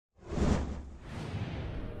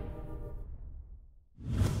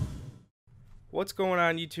What's going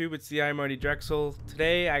on YouTube? It's the Marty Drexel.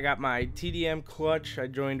 Today I got my TDM clutch. I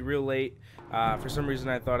joined real late. For some reason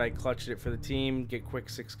I thought I clutched it for the team, get quick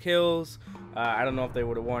 6 kills. I don't know if they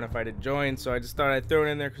would have won if I didn't join, so I just thought I'd throw it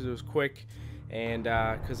in there because it was quick. And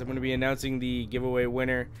because I'm going to be announcing the giveaway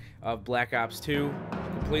winner of Black Ops 2.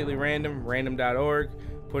 Completely random, random.org.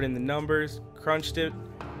 Put in the numbers, crunched it,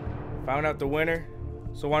 found out the winner.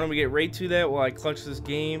 So why don't we get right to that while I clutch this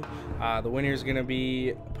game. The winner is going to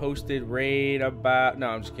be posted right about... No,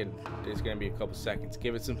 I'm just kidding. It's going to be a couple seconds.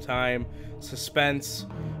 Give it some time. Suspense.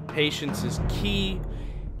 Patience is key.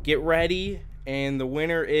 Get ready. And the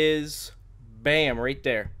winner is... Bam, right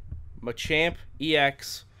there. Machamp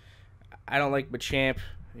EX. I don't like Machamp.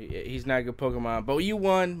 He's not a good Pokemon. But you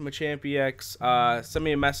won, Machamp EX. Send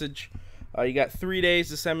me a message. You got 3 days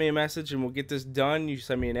to send me a message and we'll get this done. You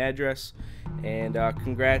send me an address. And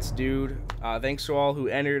congrats, dude. Thanks to all who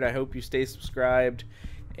entered. I hope you stay subscribed.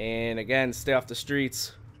 And again, stay off the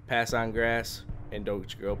streets, pass on grass, and don't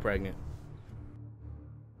get your girl pregnant.